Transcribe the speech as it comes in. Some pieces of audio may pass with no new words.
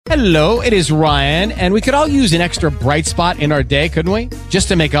Hello, it is Ryan, and we could all use an extra bright spot in our day, couldn't we? Just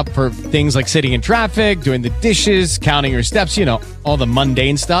to make up for things like sitting in traffic, doing the dishes, counting your steps, all the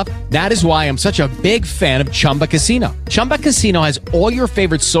mundane stuff. That is why I'm such a big fan of Chumba Casino. Chumba Casino has all your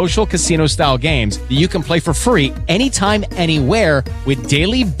favorite social casino-style games that you can play for free anytime, anywhere with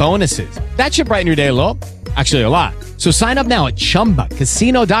daily bonuses. That should brighten your day a little. Actually, a lot. So sign up now at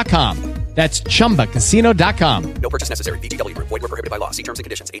ChumbaCasino.com. That's ChumbaCasino.com. No purchase necessary. VGW Group. Void where prohibited by law. See terms and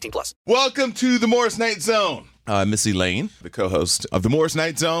conditions. 18+. Welcome to the Morris Night Zone. Miss Elaine, the co-host of the Morris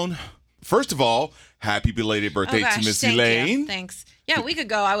Night Zone. First of all, happy belated birthday to Miss Elaine. You. Thanks. Yeah, a week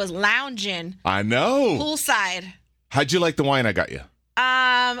ago I was lounging. I know. Poolside. How'd you like the wine I got you?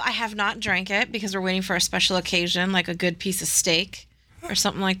 I have not drank it because we're waiting for a special occasion, like a good piece of steak or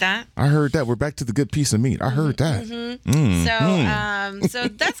something like that. I heard that. We're back to the good piece of meat. I heard that. Mm-hmm. So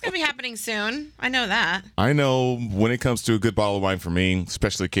that's going to be happening soon. I know that. I know when it comes to a good bottle of wine for me,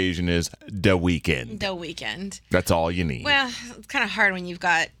 special occasion is the weekend. The weekend. That's all you need. Well, it's kind of hard when you've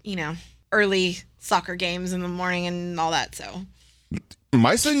got, early soccer games in the morning and all that, so.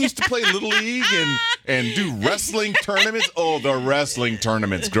 My son used to play Little League and do wrestling tournaments. Oh, the wrestling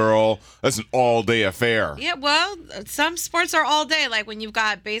tournaments, girl. That's an all-day affair. Yeah, well, some sports are all day. Like when you've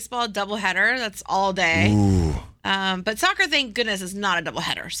got baseball, doubleheader, that's all day. Ooh. But soccer, thank goodness, is not a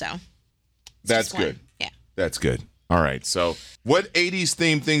doubleheader, so. That's good. Yeah. That's good. All right, so what 80s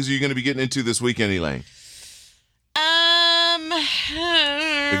themed things are you going to be getting into this weekend, Elaine?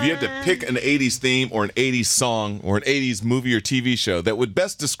 If you had to pick an 80s theme or an 80s song or an 80s movie or TV show that would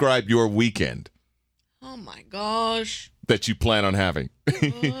best describe your weekend. Oh my gosh. That you plan on having.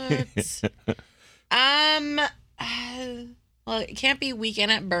 What? Well, it can't be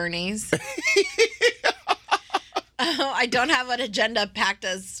Weekend at Bernie's. I don't have an agenda packed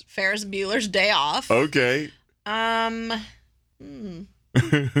as Ferris Bueller's Day Off. Okay. I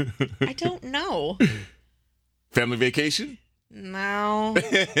don't know. Family vacation? No.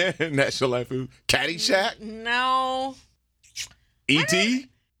 National Lampoon? Caddyshack? No. E.T.?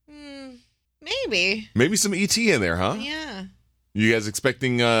 Maybe. Maybe some E.T. in there, huh? Yeah. You guys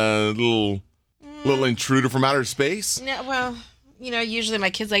expecting a little intruder from outer space? Yeah, well, usually my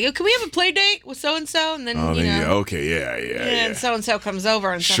kid's like, oh, can we have a play date with so-and-so? And then, okay, yeah. And so-and-so comes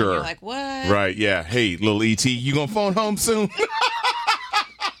over and sure. You're like, what? Right, yeah. Hey, little E.T., you gonna phone home soon?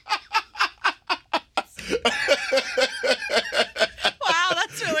 Wow,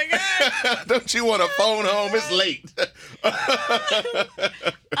 that's really good. Don't you want to phone home? It's late.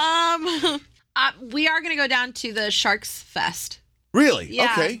 We are going to go down to the Sharks Fest. Really?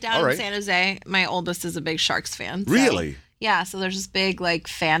 Yeah, okay. down all right. in San Jose. My oldest is a big Sharks fan. So, really? Yeah, so there's this big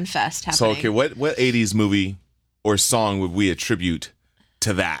fan fest happening. So, okay, what 80s movie or song would we attribute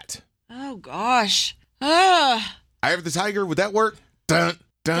to that? Oh, gosh. Eye of the Tiger, would that work? Dun,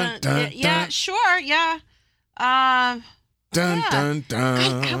 dun, dun, yeah, dun. sure, yeah. Dun, yeah. dun, dun.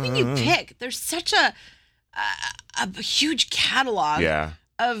 God, how can you pick? There's such a huge catalog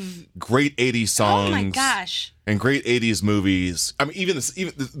of great 80s songs. Oh, my gosh. And great 80s movies. I mean, even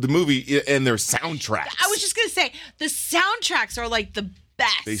the movie and their soundtracks. I was just going to say, the soundtracks are like the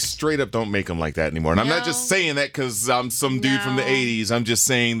best. They straight up don't make them like that anymore. And I'm not just saying that because I'm some dude from the 80s. I'm just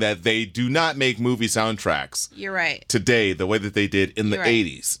saying that they do not make movie soundtracks. You're right. Today, the way that they did in the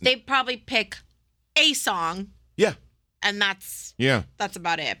 80s. They probably pick a song. Yeah. And that's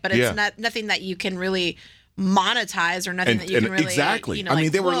about it. But it's nothing that you can really monetize or nothing that you can really exactly. I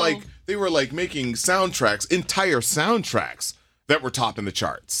mean, they were like making entire soundtracks that were topping the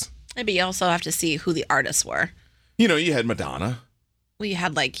charts. Maybe you also have to see who the artists were. You had Madonna. Well, you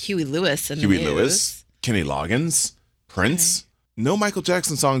had like Huey Lewis and Lewis, Kenny Loggins, Prince. Okay. No Michael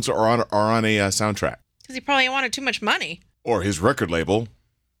Jackson songs are on a soundtrack. Because he probably wanted too much money. Or his record label.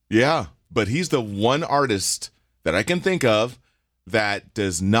 Yeah, but he's the one artist that I can think of that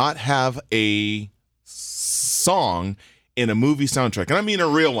does not have a song in a movie soundtrack. And I mean a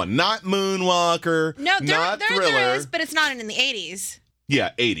real one, not Moonwalker, not Thriller. There is, but it's not in the 80s. Yeah,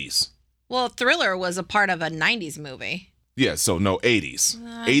 80s. Well, Thriller was a part of a 90s movie. Yeah, so no, 80s.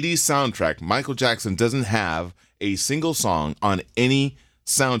 80s soundtrack. Michael Jackson doesn't have a single song on any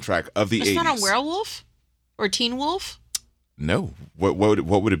soundtrack of the 80s. It's not on Werewolf or Teen Wolf? No. What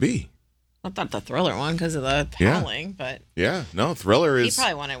would it be? I thought the Thriller one because of the howling, but... Yeah, no, Thriller is... He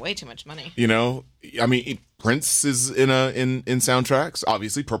probably wanted way too much money. I mean, Prince is in soundtracks.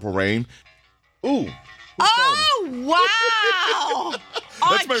 Obviously, Purple Rain. Ooh. Oh, wow!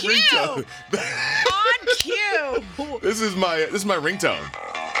 That's my ringtone. On cue. This is my ringtone.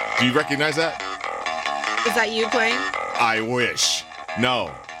 Do you recognize that? Is that you playing? I wish.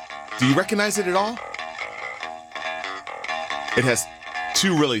 No. Do you recognize it at all? It has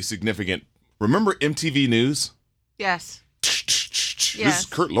two really significant. Remember MTV News? Yes. This is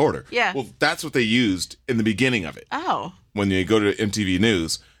Kurt Loder. Yeah. Well, that's what they used in the beginning of it. Oh. When you go to MTV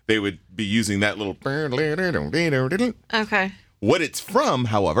News, they would be using that little. Okay. What it's from,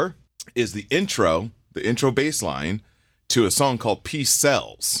 however, is the intro bass line to a song called Peace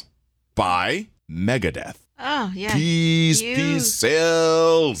Sells by Megadeth. Oh, yeah. Peace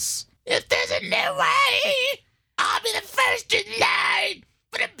sells. If there's a new way, I'll be the first in line.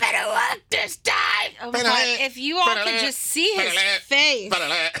 But it better work this time. Oh, God. If you all could just see his face.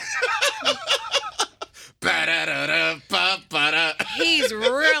 He's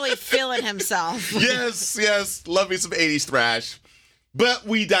really feeling himself. Yes. Love me some 80s thrash. But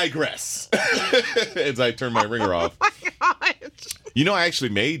we digress. As I turn my ringer off. Oh, my God. You know, I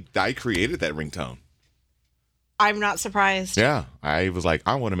created that ringtone. I'm not surprised. Yeah. I was like,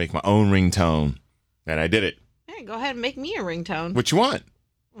 I want to make my own ringtone. And I did it. Hey, go ahead and make me a ringtone. What you want?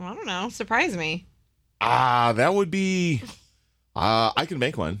 I don't know. Surprise me. That would be... I can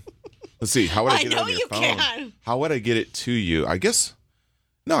make one. Let's see. How would I get it on your phone? Can. How would I get it to you? I guess...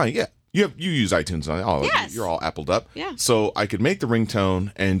 No, yeah. You use iTunes on it. Oh, yes. You're all appled up. Yeah. So I could make the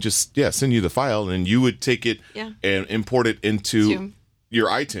ringtone and just, send you the file, and you would take it and import it into your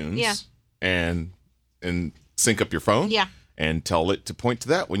iTunes and sync up your phone and tell it to point to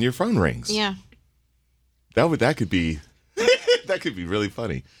that when your phone rings. Yeah. That could be... That could be really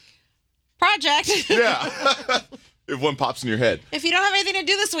funny. Project. Yeah. If one pops in your head. If you don't have anything to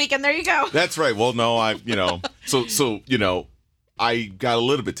do this weekend, there you go. That's right. Well, no, I got a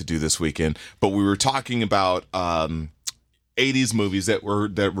little bit to do this weekend, but we were talking about 80s movies that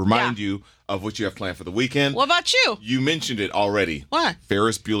remind you of what you have planned for the weekend. What about you? You mentioned it already. What?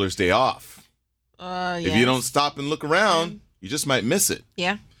 Ferris Bueller's Day Off. If you don't stop and look around, you just might miss it.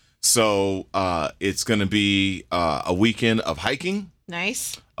 Yeah. So it's going to be a weekend of hiking.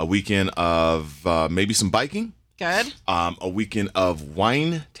 Nice. A weekend of maybe some biking. Good. A weekend of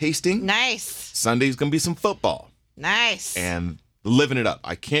wine tasting. Nice. Sunday's going to be some football. Nice. And living it up.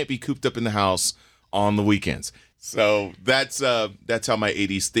 I can't be cooped up in the house on the weekends. So that's how my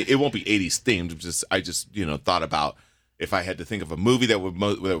 80s it won't be 80s themed. I just thought about if I had to think of a movie that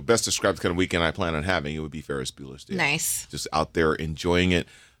would best describe the kind of weekend I plan on having, it would be Ferris Bueller's Day. Nice. Just out there enjoying it,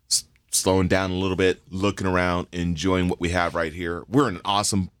 slowing down a little bit, looking around, enjoying what we have right here. We're in an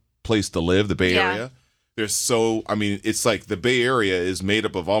awesome place to live, the Bay Area. It's like the Bay Area is made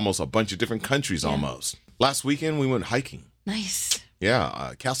up of almost a bunch of different countries almost. Last weekend, we went hiking. Nice.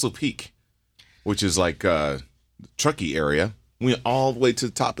 Yeah, Castle Peak, which is like Truckee area. We went all the way to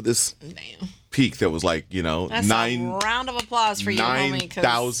the top of this peak that was like, that's a round of applause for you, homie.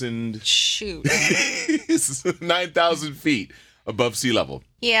 9,000. Shoot. 9,000 feet above sea level.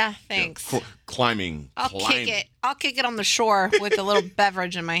 Yeah, thanks. Climbing. I'll kick it on the shore with a little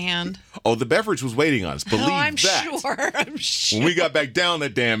beverage in my hand. Oh, the beverage was waiting on us. Believe I'm that. I'm sure. When we got back down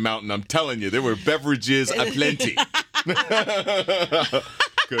that damn mountain, I'm telling you, there were beverages aplenty.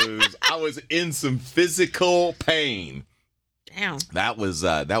 Because I was in some physical pain. Damn. That was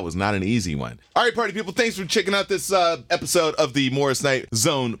not an easy one. All right, party people, thanks for checking out this episode of the Morris Knight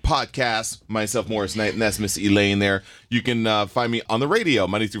Zone podcast. Myself, Morris Knight, and that's Miss Elaine there. You can find me on the radio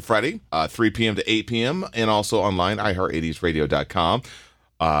Monday through Friday, 3 p.m. to 8 p.m., and also online, iHeartRadios.com.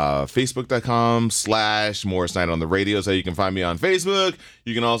 Facebook.com/Morris Knight on the radio, so you can find me on Facebook.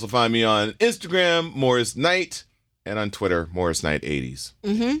 You can also find me on Instagram, Morris Knight, and on Twitter, Morris Knight 80s.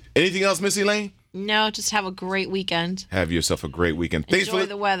 Mm-hmm. Anything else, Miss Elaine? No, just have a great weekend. Have yourself a great weekend. Enjoy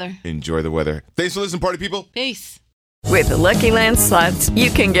the weather. Enjoy the weather. Thanks for listening, party people. Peace. With the Lucky Land Slots,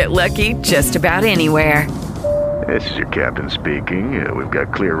 you can get lucky just about anywhere. This is your captain speaking. We've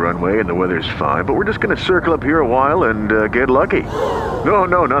got clear runway and the weather's fine, but we're just going to circle up here a while and get lucky.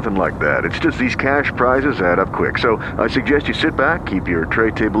 No, nothing like that. It's just these cash prizes add up quick. So I suggest you sit back, keep your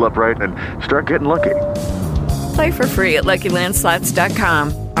tray table upright, and start getting lucky. Play for free at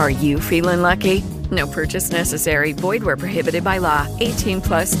LuckyLandSlots.com. Are you feeling lucky? No purchase necessary. Void where prohibited by law.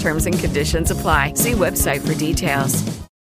 18+ terms and conditions apply. See website for details.